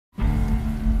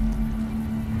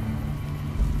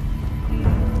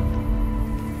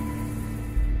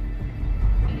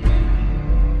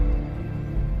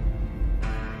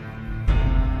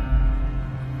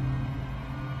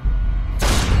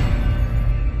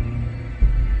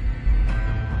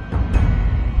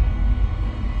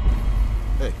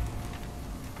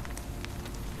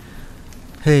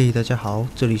嘿，大家好，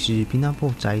这里是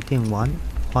Pip-Boy 宅电玩，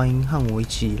欢迎和我一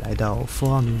起来到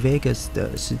Fallout Vegas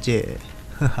的世界。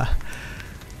哈哈，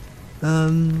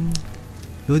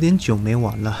有点久没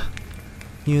玩了，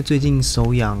因为最近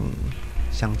手痒，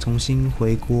想重新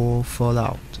回锅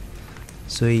Fallout，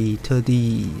 所以特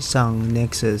地上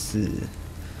Nexus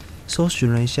搜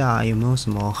寻了一下有没有什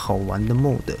么好玩的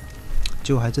MOD，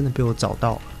 结果还真的被我找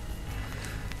到了。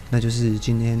那就是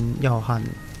今天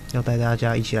要带大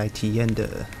家一起来体验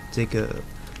的这个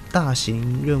大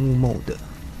型任务 MOD，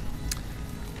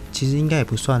 其实应该也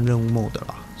不算任务 MOD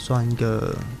啦，算一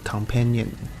个 companion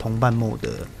同伴 MOD，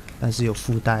 但是有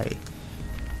附带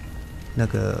那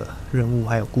个任务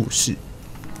还有故事，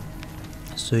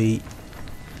所以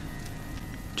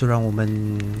就让我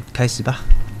们开始吧。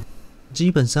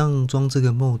基本上装这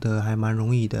个 MOD 还蛮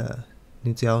容易的，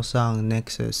你只要上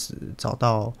Nexus 找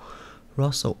到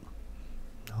Russell，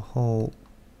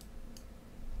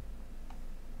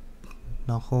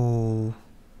 然后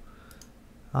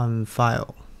按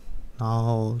File， 然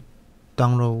后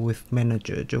Download with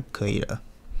Manager 就可以了。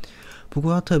不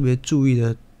过要特别注意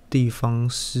的地方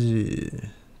是，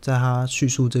在他叙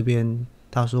述这边，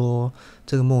他说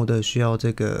这个 MOD 需要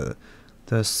这个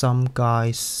The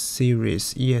Someguy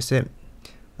Series ESM。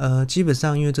基本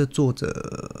上因为这作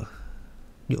者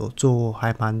有做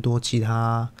还蛮多其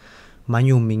他蛮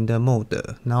有名的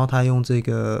MOD， 然后他用这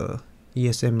个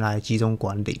ESM 来集中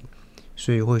管理，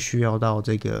所以会需要到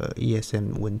这个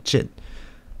ESM 文件。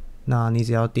那你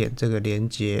只要点这个连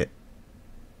结，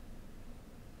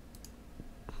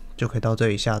就可以到这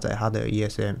里下载它的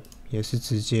ESM， 也是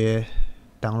直接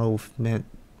download，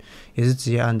 也是直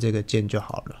接按这个键就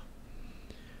好了。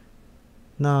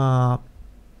那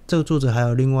这个作者还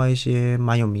有另外一些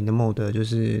蛮有名的 MOD， 就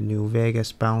是 Vegas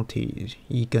Bounties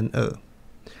I 跟2。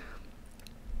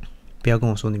不要跟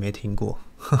我说你没听过，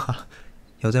哈哈，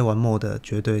有在玩 MOD 的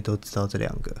绝对都知道这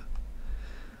两个。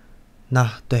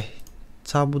那对，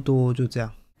差不多就这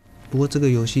样。不过这个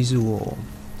游戏是我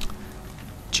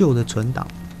旧的存档，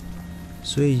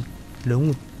所以人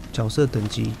物角色等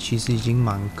级其实已经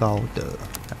蛮高的。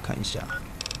来看一下，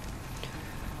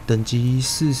等级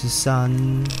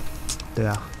43，对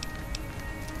啊。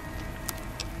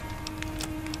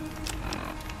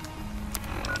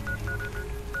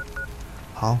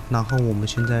好，然后我们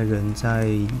现在人在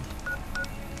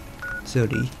这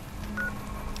里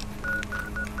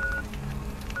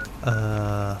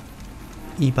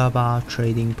，188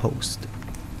 Trading Post，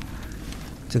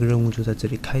 这个任务就在这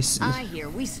里开始。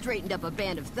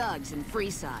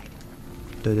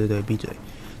对，闭嘴。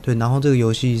对，然后这个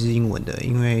游戏是英文的，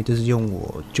因为这是用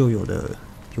我旧有的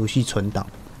游戏存档，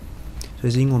所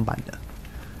以是英文版的。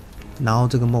然后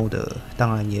这个 MOD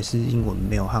当然也是英文，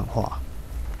没有汉化。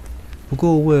不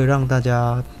过为了让大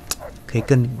家可以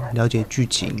更了解剧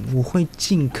情，我会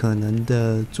尽可能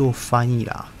的做翻译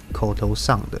啦，口头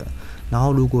上的。然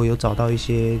后如果有找到一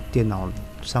些电脑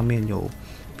上面有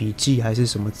笔记还是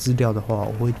什么资料的话，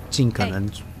我会尽可能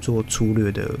做粗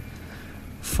略的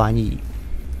翻译。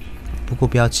不过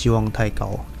不要期望太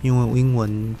高，因为英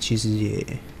文其实也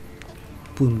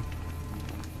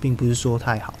并不是说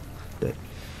太好。对，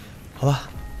好吧，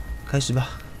开始吧。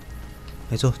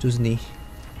没错，就是你。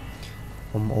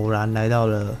我们偶然来到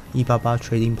了188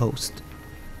 Trading Post，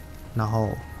 然后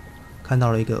看到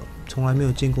了一个从来没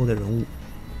有见过的人物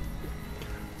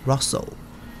 ，Russell。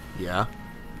Yeah。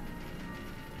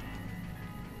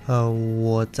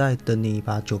我在等你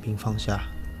把酒瓶放下，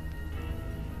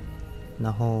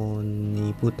然后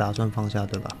你不打算放下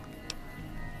对吧？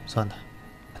算了，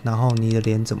然后你的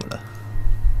脸怎么了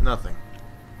 ？Nothing.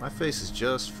 My face is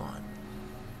just fine.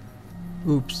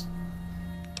 Oops.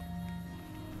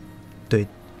 对，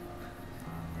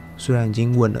虽然已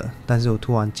经问了，但是我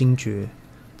突然惊觉，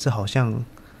这好像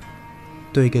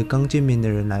对一个刚见面的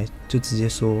人来，就直接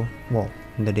说“哇，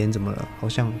你的脸怎么了”，好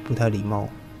像不太礼貌。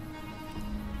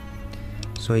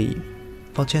所以，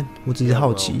抱歉，我只是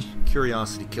好奇。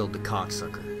Curiosity killed the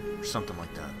cocksucker, or something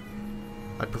like that.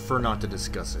 I prefer not to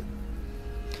discuss it.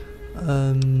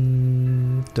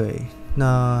 对，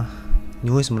那你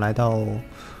为什么来到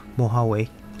莫哈维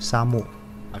沙漠？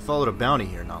 I followed a bounty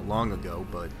here not long ago,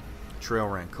 but the trail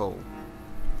ran cold.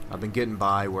 I've been getting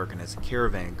by working as a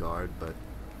caravan guard, but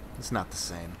it's not the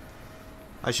same.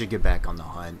 I should get back on the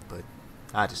hunt, but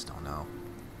I just don't know.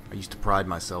 I used to pride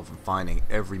myself in finding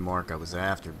every mark I was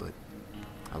after, but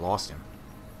I lost him.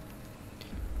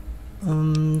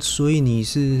 所以你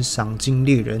是赏金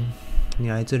猎人，你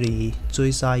来这里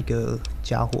追杀一个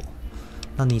家伙，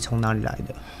那你从哪里来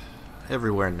的？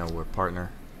 Everywhere and nowhere, partner.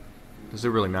 Does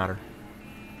it really matter?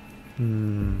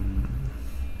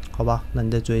 好吧，那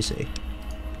你在追谁？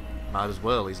 Might as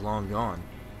well, he's long gone.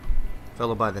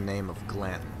 fellow by the name of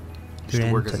Glenn. Used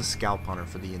to work as a scalp hunter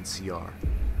for the NCR.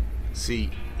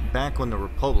 See, back when the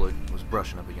Republic was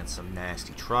brushing up against some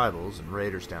nasty tribals and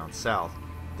raiders down south,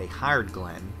 they hired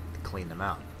Glenn to clean them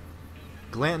out.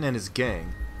 Glenn and his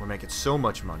gang were making so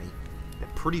much money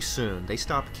that pretty soon they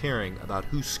stopped caring about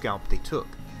whose scalp they took,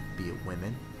 be it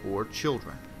women or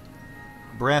children.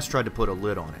 Brass tried to put a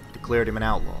lid on it, declared him an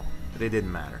outlaw, but it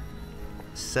didn't matter.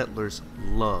 Settlers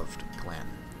loved Glenn,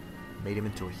 made him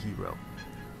into a hero.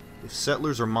 If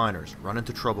settlers or miners run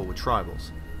into trouble with tribals,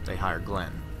 they hire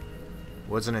Glenn. It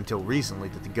wasn't until recently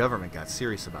that the government got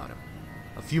serious about him.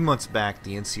 A few months back,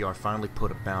 the NCR finally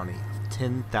put a bounty of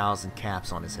 10,000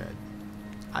 caps on his head.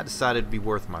 I decided it'd be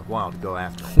worth my while to go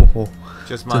after him.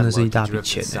 Just my luck, he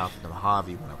drifted south of the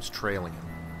Mojave when I was trailing him.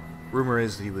 Rumor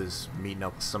is that he was meeting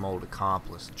up with some old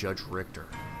accomplice, Judge Richter.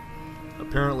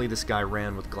 Apparently this guy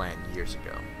ran with Glenn years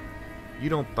ago. You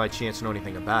don't by chance know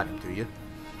anything about him, do you?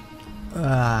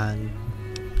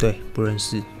 对，不认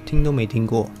识，听都没听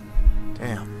过。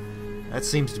Damn, that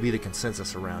seems to be the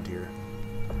consensus around here.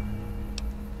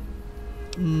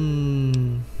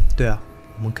 对啊，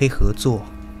我们可以合作。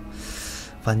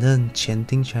反正钱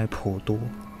听起来颇多，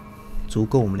足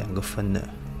够我们两个分的。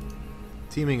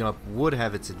Teaming up would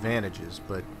have its advantages,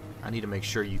 but I need to make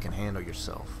sure you can handle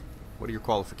yourself. What are your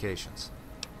qualifications?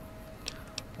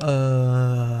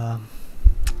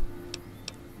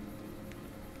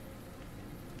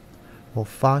 我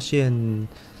发现，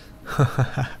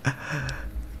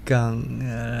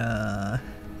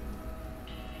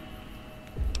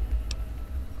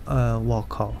我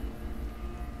靠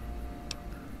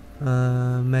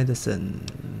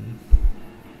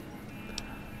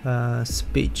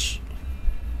，medicine，speech，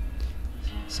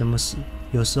 什么事？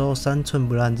有时候3寸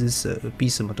不烂之舌比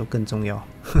什么都更重要。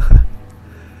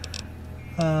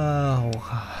我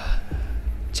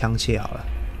枪械好了，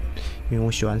因为我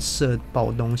喜欢射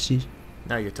爆东西。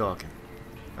Now you're talking.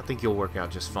 I think you'll work out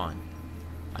just fine.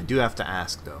 I do have to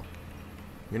ask, though.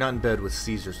 You're not in bed with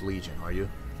Caesar's Legion, are you?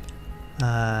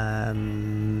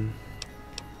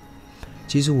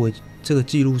 其实我这个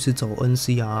记录是走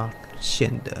NCR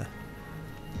线的，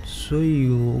所以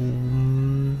我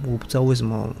不知道为什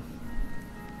么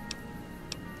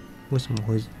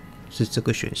会是这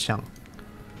个选项。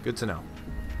Good to know.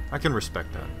 I can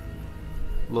respect that.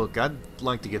 Look, I'd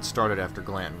like to get started after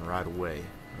Glanton right away.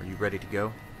 Are you ready to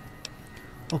go?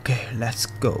 Okay, let's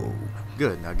go.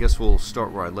 Good. I guess we'll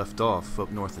start where I left off, up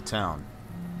north of town.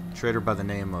 A trader by the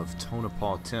name of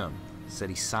Tonopah Tim said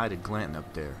he sighted Glanton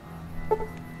up there.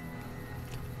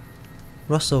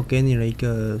 Russell 给你了一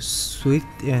个 Swift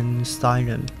and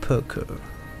Silent Perk，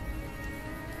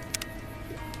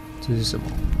 这是什么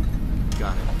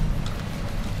Got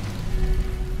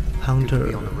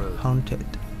it.？Hunter Hunted，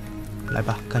 来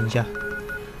吧，看一下。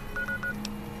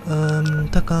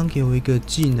他刚刚给我一个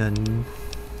技能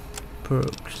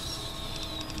perks，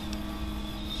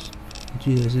 我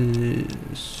记得是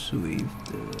Swift，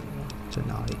 在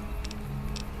哪里？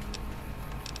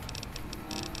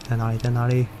在哪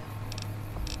里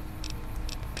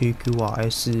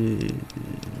 ？PQRS，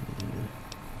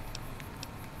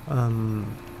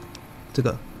 这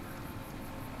个。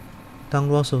当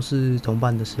Russell 是同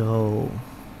伴的时候，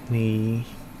你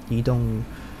移动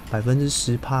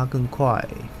10%更快。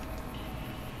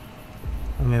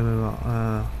没有，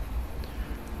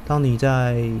当你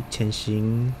在潜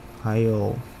行，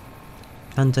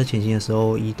当你在潜行的时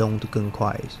候，移动的更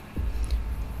快，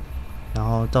然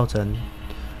后造成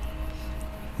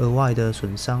额外的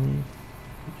损伤。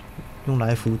用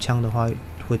来福枪的话，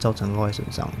会造成额外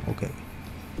损伤。OK。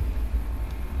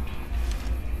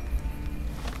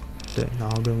对，然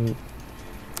后任务，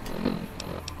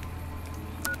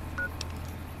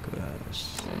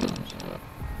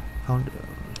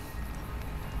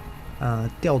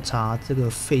调查这个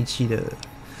废弃的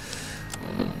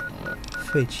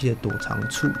躲藏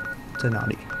处在哪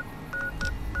里？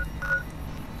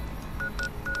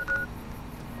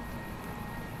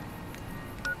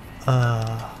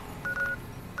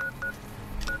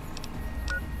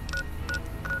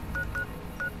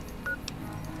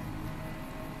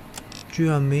居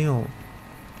然没有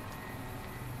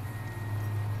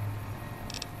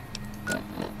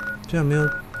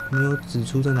指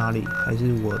出在哪里，还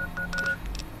是我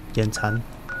眼馋？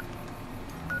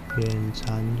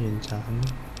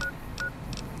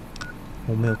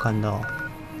我没有看到。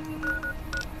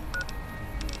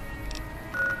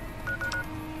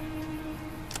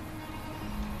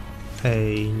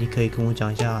你可以跟我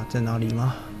讲一下在哪里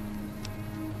吗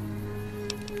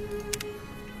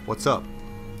What's up?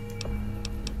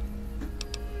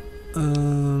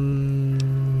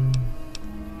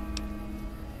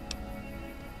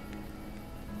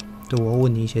 对，我要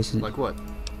问你一些事。Like what?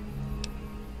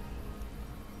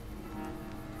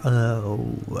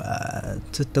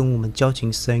 这等我们交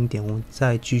情深一点，我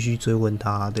再继续追问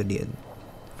他的脸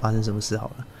发生什么事好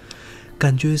了。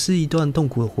感觉是一段痛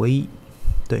苦的回忆，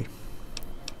对，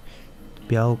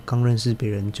不要刚认识别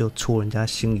人就戳人家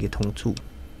心里的痛处。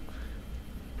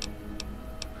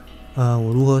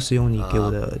我如何使用你给我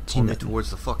的技能 ？Towards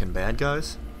the fucking bad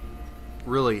guys?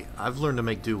 Really, I've learned to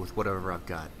make do with whatever I've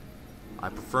got. I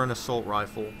prefer an assault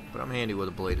rifle, but I'm handy with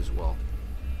a blade as well.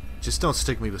 Just don't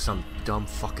stick me with some dumb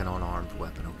fucking unarmed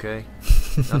weapon, okay?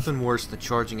 Nothing worse than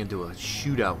charging into a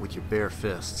shootout with your bare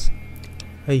fists.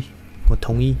 嘿，我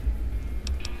同意。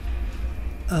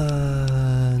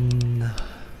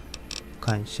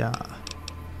看一下。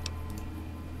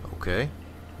Okay,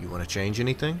 you want to change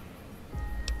anything?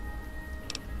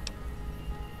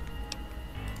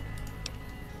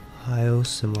 还有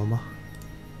什么吗？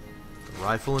 The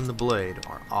rifle and the blade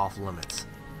are off limits.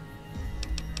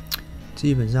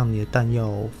 基本上你的弹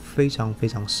药非常非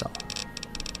常少，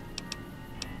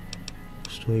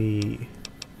所以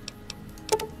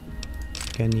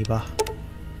给你吧，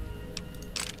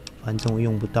反正我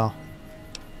用不到。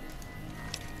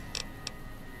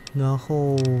然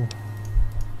后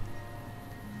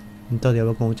你到底要不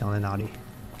要跟我讲在哪里？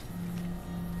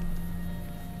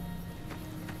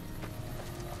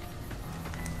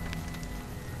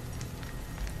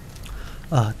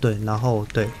啊，对，然后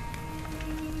对。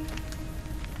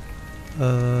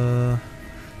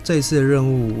这一次的任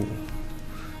务，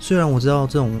虽然我知道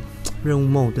这种任务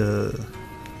mode 的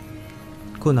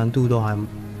困难度都还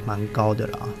蛮高的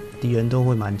啦，敌人都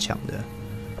会蛮强的，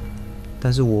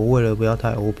但是我为了不要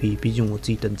太 OP， 毕竟我自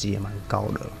己等级也蛮高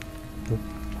的，我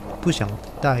不想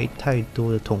带太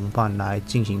多的同伴来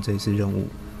进行这次任务，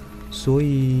所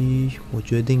以我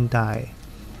决定带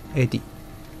Eddie，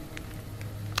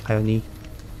 还有你。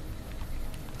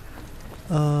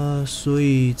所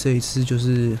以这一次就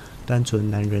是单纯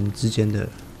男人之间的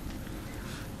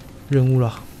任务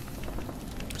了。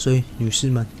所以女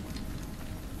士们，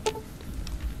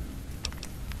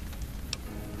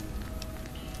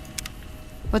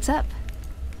 What's up?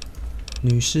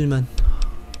 女士们，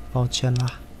抱歉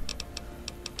啦。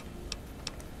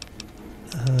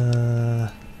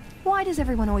Why does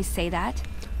everyone always say that?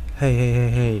 嘿嘿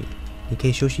嘿嘿，你可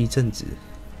以休息一阵子。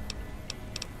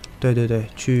对对对，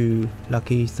去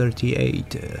Lucky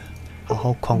 38， 好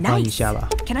好狂欢一下吧。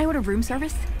Can I order room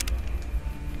service?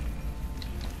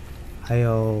 还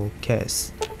有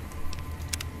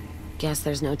Cass。Guess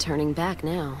there's no turning back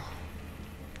now.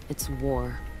 It's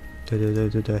war. 对对对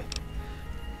对对。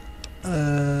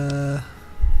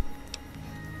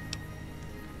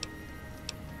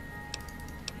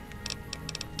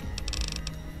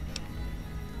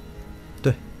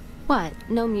对。What?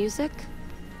 No music?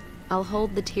 I'll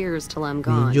hold the tears till I'm 你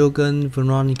gone. 就跟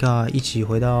Veronica 一起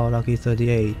回到 Lucky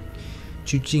 38，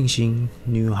去进行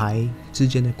女孩之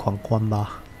间的狂欢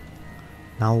吧。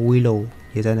然后 Willow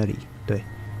也在那里，对。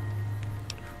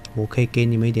我可以给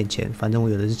你们一点钱，反正我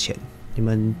有的是钱，你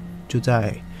们就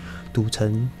在赌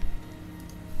城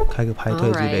开个派对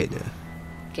之类的。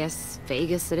Guess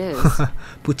Vegas it is.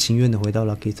 不情愿的回到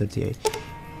Lucky 38，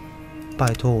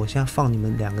拜托，我现在放你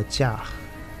们2个假。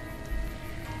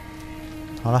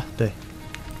好了，对，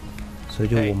所以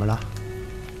就我们啦。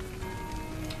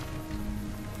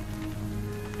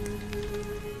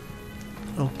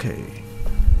OK。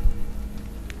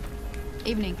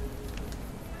Evening.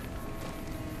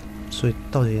 所以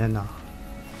到底在哪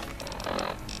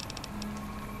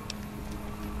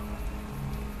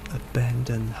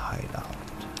 ？Abandoned Hideout。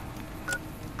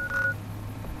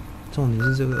重点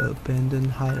是这个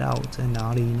Abandoned Hideout 在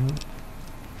哪里呢？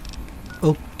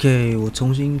 OK， 我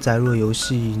重新载入了游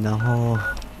戏，然后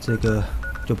这个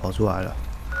就跑出来了，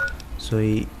所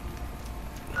以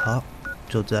好，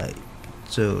就在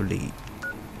这里。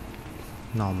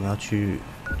那我们要去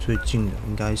最近的，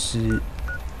应该是，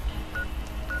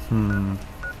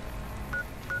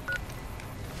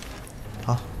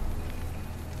好，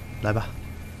来吧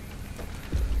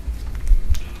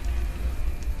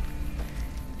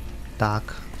 ，Dark，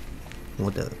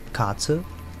 我的卡车。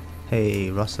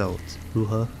嘿 ，Russell， 如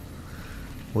何？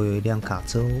我有一辆卡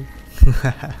车哦，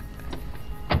哈哈。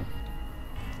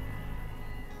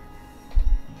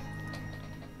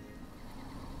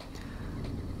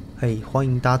嘿，欢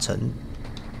迎搭乘。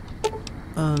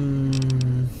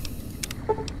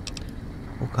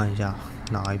我看一下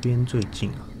哪一边最近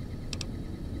啊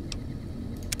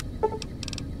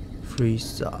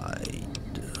 ？Freeside。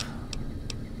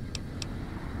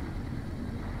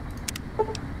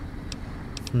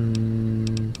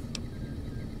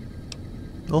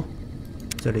哦，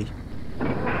这里。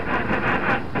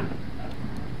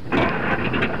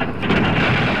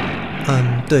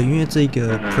对，因为这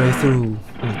个 playthrough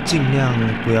我尽量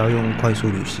不要用快速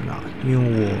旅行啊，因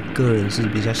为我个人是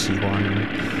比较喜欢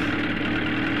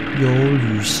有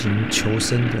旅行求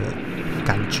生的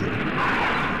感觉，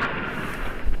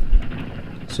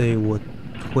所以我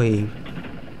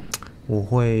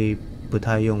会不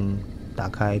太用打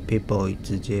开 Pip-Boy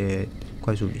直接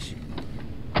快速旅行，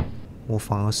我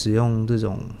反而使用这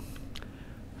种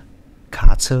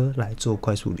卡车来做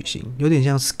快速旅行，有点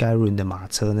像 Skyrim 的马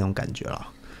车那种感觉啦。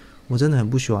我真的很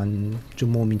不喜欢就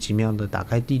莫名其妙的打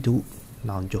开地图，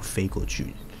然后你就飞过去，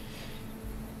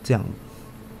这样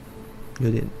有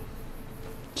点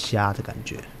瞎的感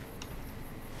觉。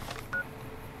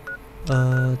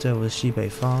在我的西北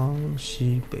方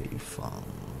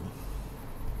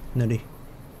那里，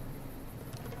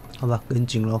好吧，跟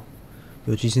紧咯，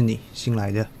尤其是你新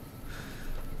来的。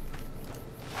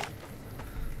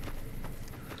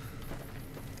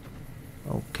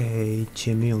OK，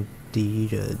 前面有敌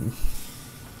人。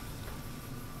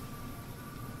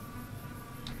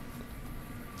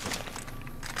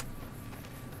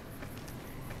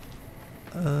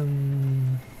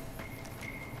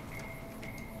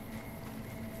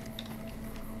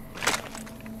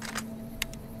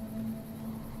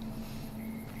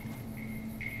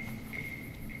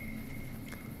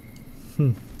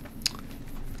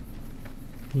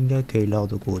应该可以绕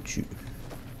得过去。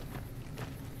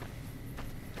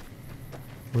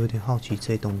我有点好奇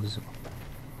这栋是什么。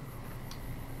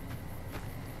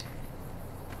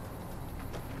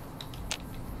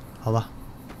好吧，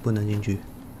不能进去。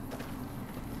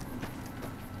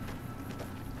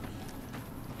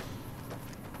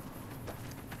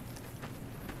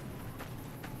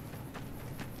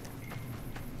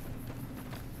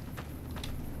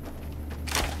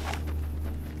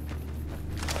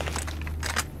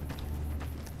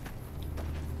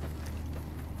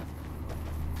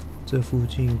这附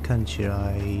近看起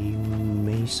来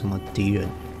没什么敌人，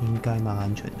应该蛮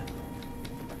安全的。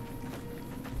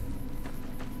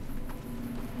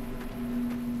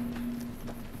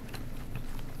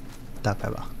大概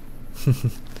吧。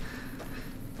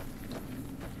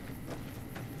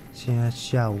现在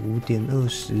下午5点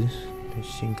20，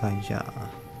先看一下。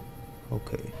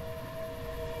OK。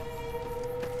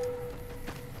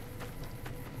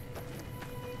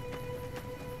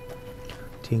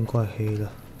天快黑了。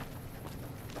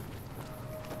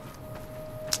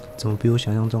怎么比我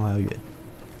想象中还要远？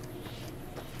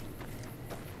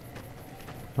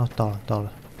哦，到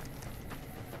了。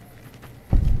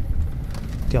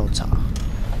调查，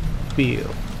比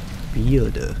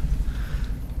尔的。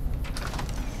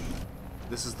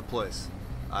This is the place.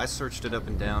 I searched it up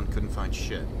and down, couldn't find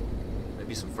shit.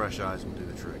 Maybe some fresh eyes will do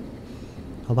the trick.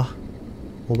 好吧，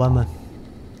伙伴们，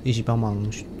一起帮忙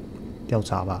调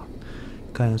查吧，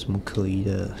看有什么可疑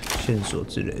的线索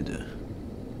之类的。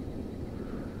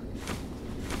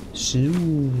食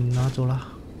物拿走啦。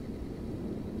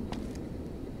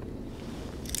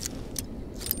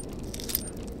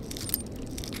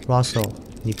Russell，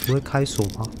 你不会开锁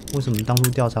吗？为什么当初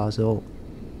调查的时候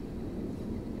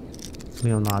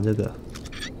没有拿这个？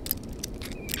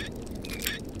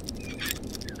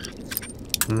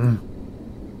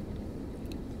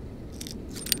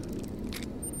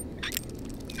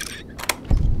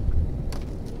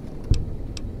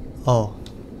哦，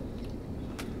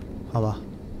好吧。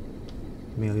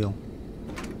没有用。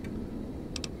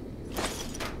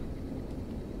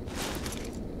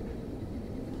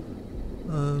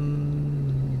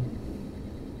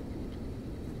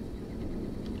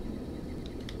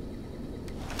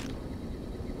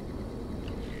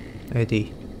Eddie，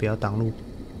 不要挡路。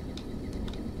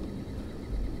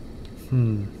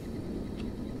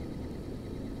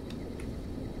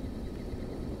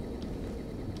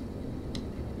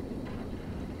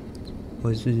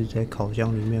会是在烤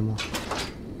箱里面吗？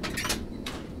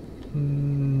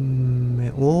没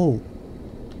有哦。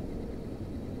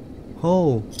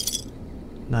哦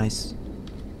 ，nice。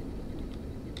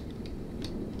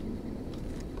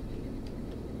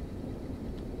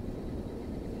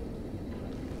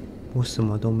我什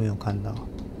么都没有看到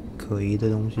可疑的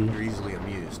东西。You're easily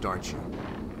amused, aren't you?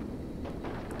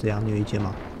 这样你有意见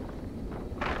吗？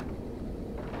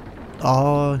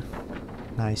哦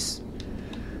 ，nice。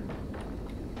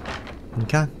你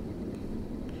看，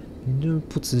你就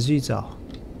不仔细找，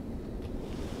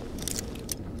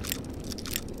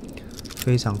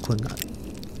非常困难。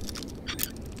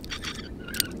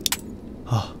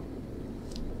啊！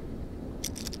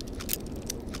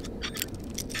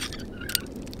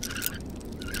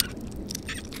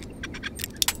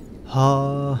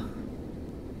好。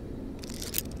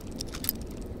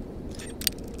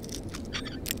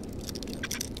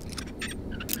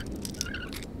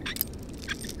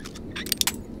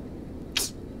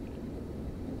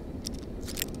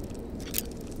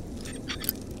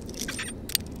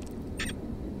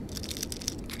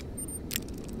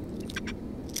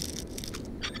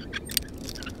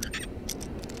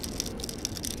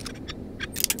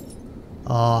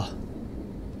哦。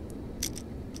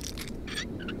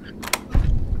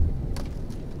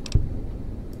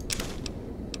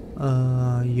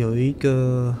有一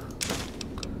个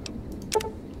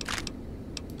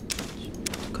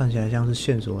看起来像是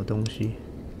线索的东西。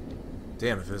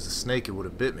Damn, if it was a snake, it would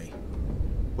have bit me.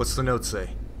 What's the note say?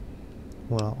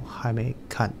 我还没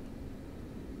看，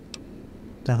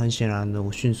但很显然的，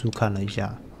我迅速看了一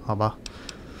下，好吧。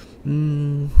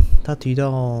他提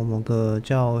到某个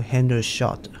叫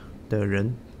Hendershot 的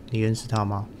人，你认识他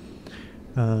吗？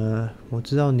我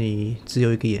知道你只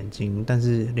有一个眼睛，但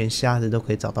是连瞎子都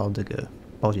可以找到这个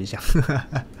保险箱。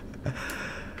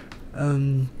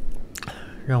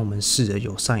让我们试着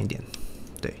友善一点。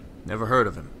对。Never heard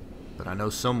of him, but I know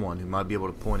someone who might be able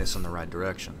to point us in the right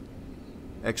direction.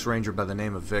 Ex-ranger by the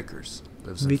name of Vickers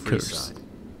lives in Freeside.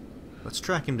 Let's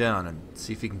track him down and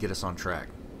see if he can get us on track.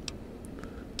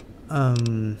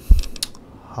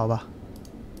 好吧。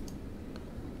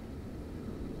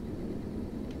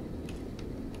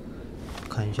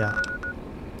看一下。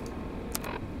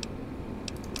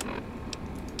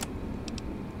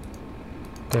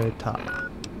Data。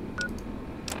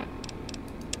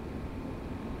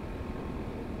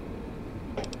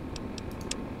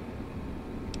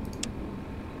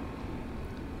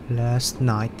Last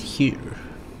night here。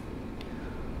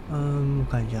我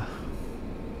看一下。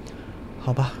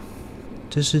好吧，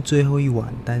这是最后一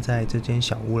晚待在这间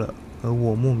小屋了，而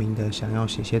我莫名的想要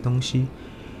写些东西。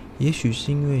也许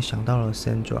是因为想到了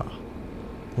Sandra，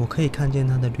 我可以看见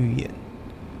她的绿眼，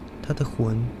她的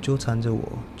魂纠缠着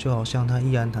我，就好像她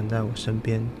依然躺在我身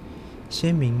边，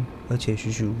鲜明而且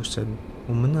栩栩如生。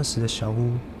我们那时的小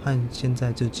屋和现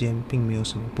在这间并没有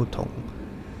什么不同。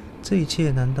这一切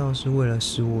难道是为了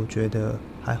使我觉得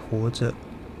还活着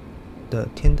的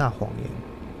天大谎言？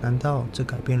难道这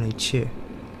改变了一切？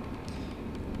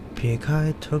撇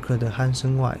开 Tucker 的鼾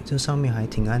声外，这上面还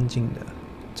挺安静的。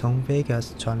从 Vegas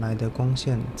传来的光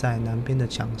线在南边的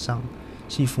墙上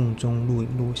细缝中若隐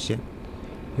若现。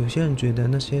有些人觉得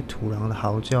那些土狼的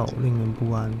嚎叫令人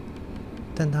不安，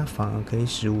但它反而可以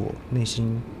使我内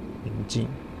心宁静。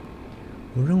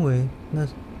我认为那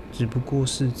只不过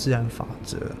是自然法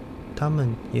则，他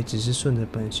们也只是顺着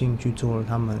本性去做了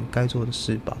他们该做的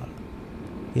事罢了。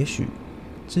也许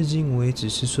至今我也只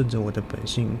是顺着我的本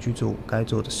性去做我该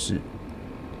做的事，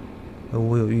而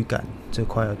我有预感这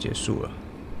快要结束了。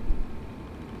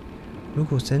如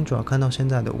果 Sandra 看到现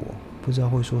在的我，不知道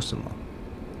会说什么。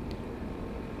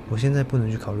我现在不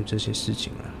能去考虑这些事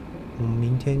情了。我们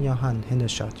明天要和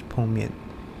Hendershot 碰面，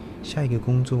下一个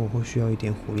工作会需要一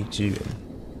点火力支援。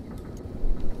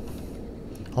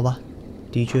好吧，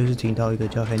的确是提到一个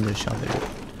叫 Hendershot 的人。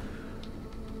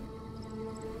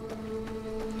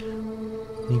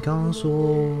你刚刚说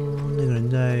那个人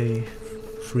在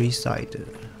Freeside，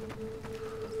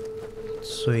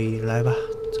 所以来吧，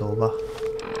走吧。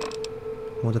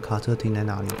我的卡车停在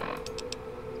哪里？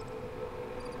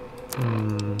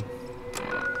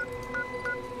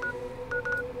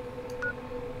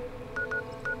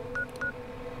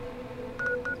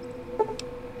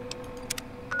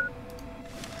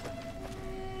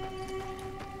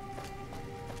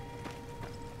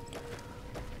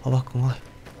好吧，赶快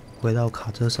回到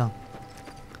卡车上，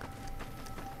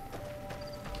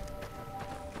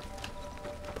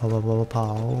跑跑跑跑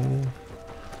跑！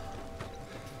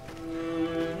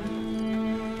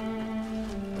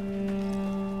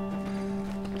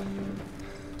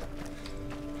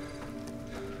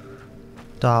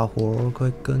大伙儿快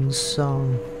跟上！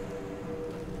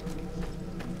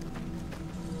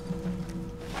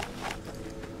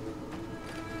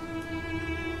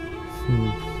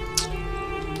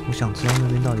我想知道那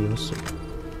边到底有什么。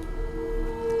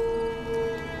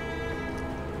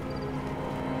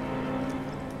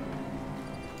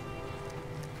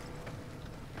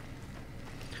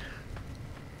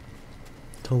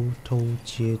偷偷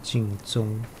接近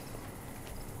中。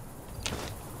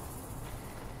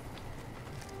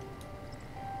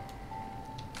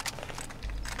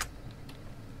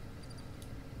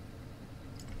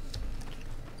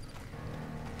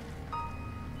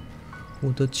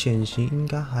我的潜行应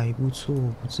该还不错，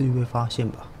不至于被发现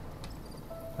吧。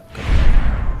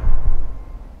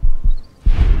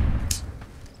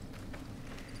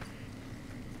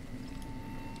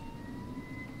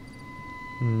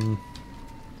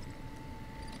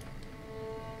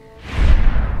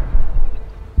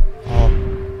好，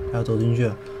还要走进去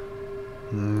了。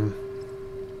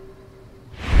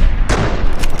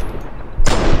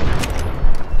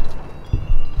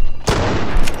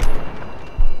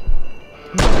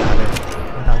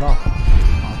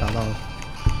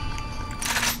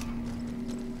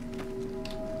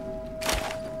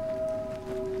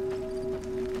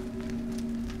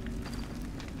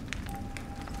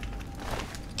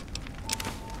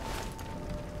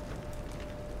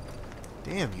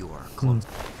Damn, you are a clumsy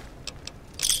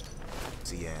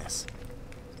ass.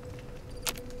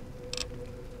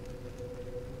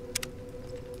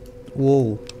 哇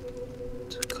哦，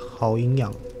这个好营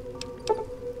养。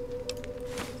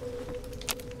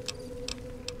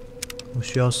我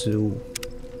需要食物，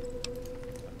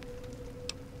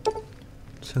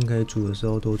趁可以煮的时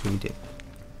候多煮一点。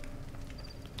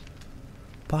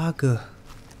8个，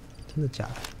真的假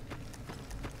的？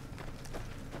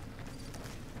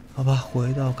好吧，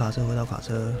回到卡车，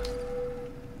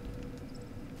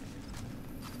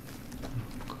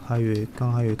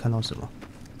刚还以为看到什么。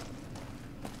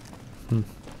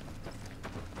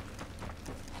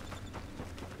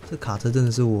这卡车真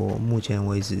的是我目前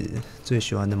为止最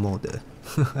喜欢的 MOD，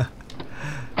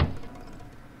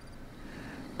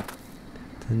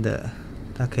 真的，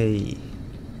它可以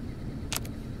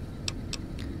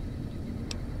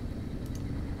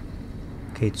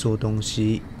做东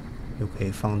西，又可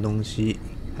以放东西，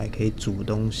还可以煮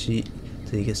东西。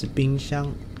这一个是冰箱，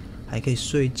还可以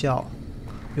睡觉，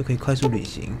又可以快速旅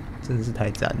行，真的是太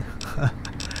赞了！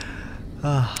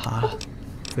啊，好了，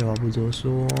废话不多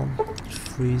说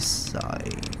 ，Free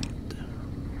Side，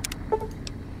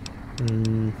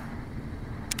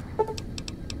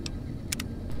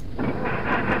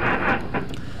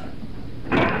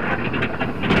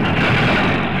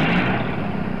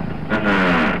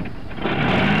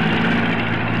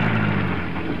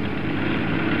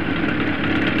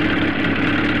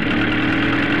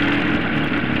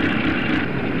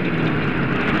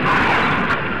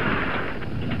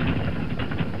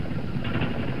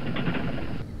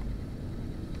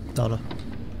 到了。